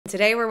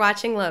Today we're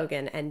watching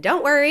Logan, and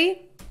don't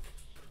worry,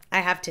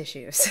 I have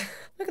tissues.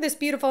 Look at this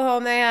beautiful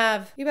home they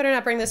have. You better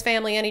not bring this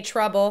family any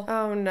trouble.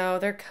 Oh no,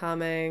 they're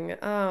coming.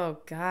 Oh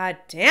god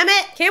damn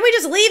it! Can't we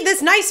just leave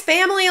this nice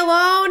family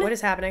alone? What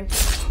is happening?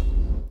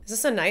 Is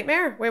this a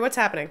nightmare? Wait, what's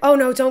happening? Oh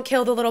no, don't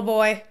kill the little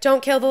boy.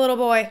 Don't kill the little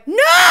boy.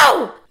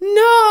 No!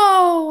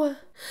 No!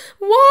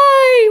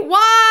 Why?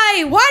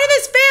 Why? Why did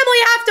this family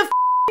have to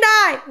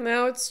die?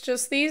 No, it's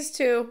just these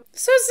two.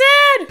 So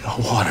sad! No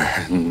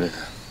water in there.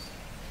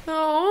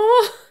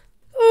 Oh.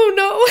 Oh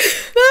no.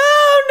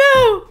 Oh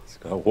no! It's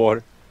got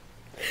water.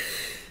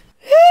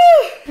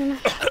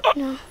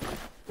 No.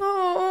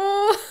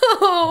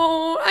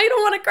 Oh, I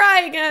don't want to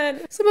cry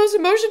again. It's the most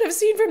emotion I've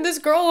seen from this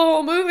girl the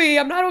whole movie.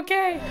 I'm not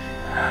okay.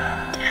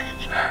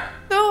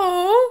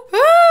 Oh,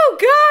 oh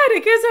God, I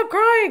guess I'm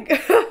crying.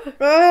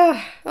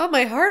 Oh,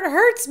 my heart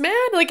hurts, man.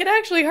 Like it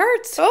actually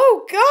hurts.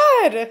 Oh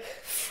God.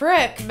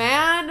 Frick,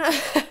 man.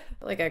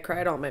 Like I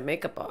cried all my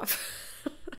makeup off.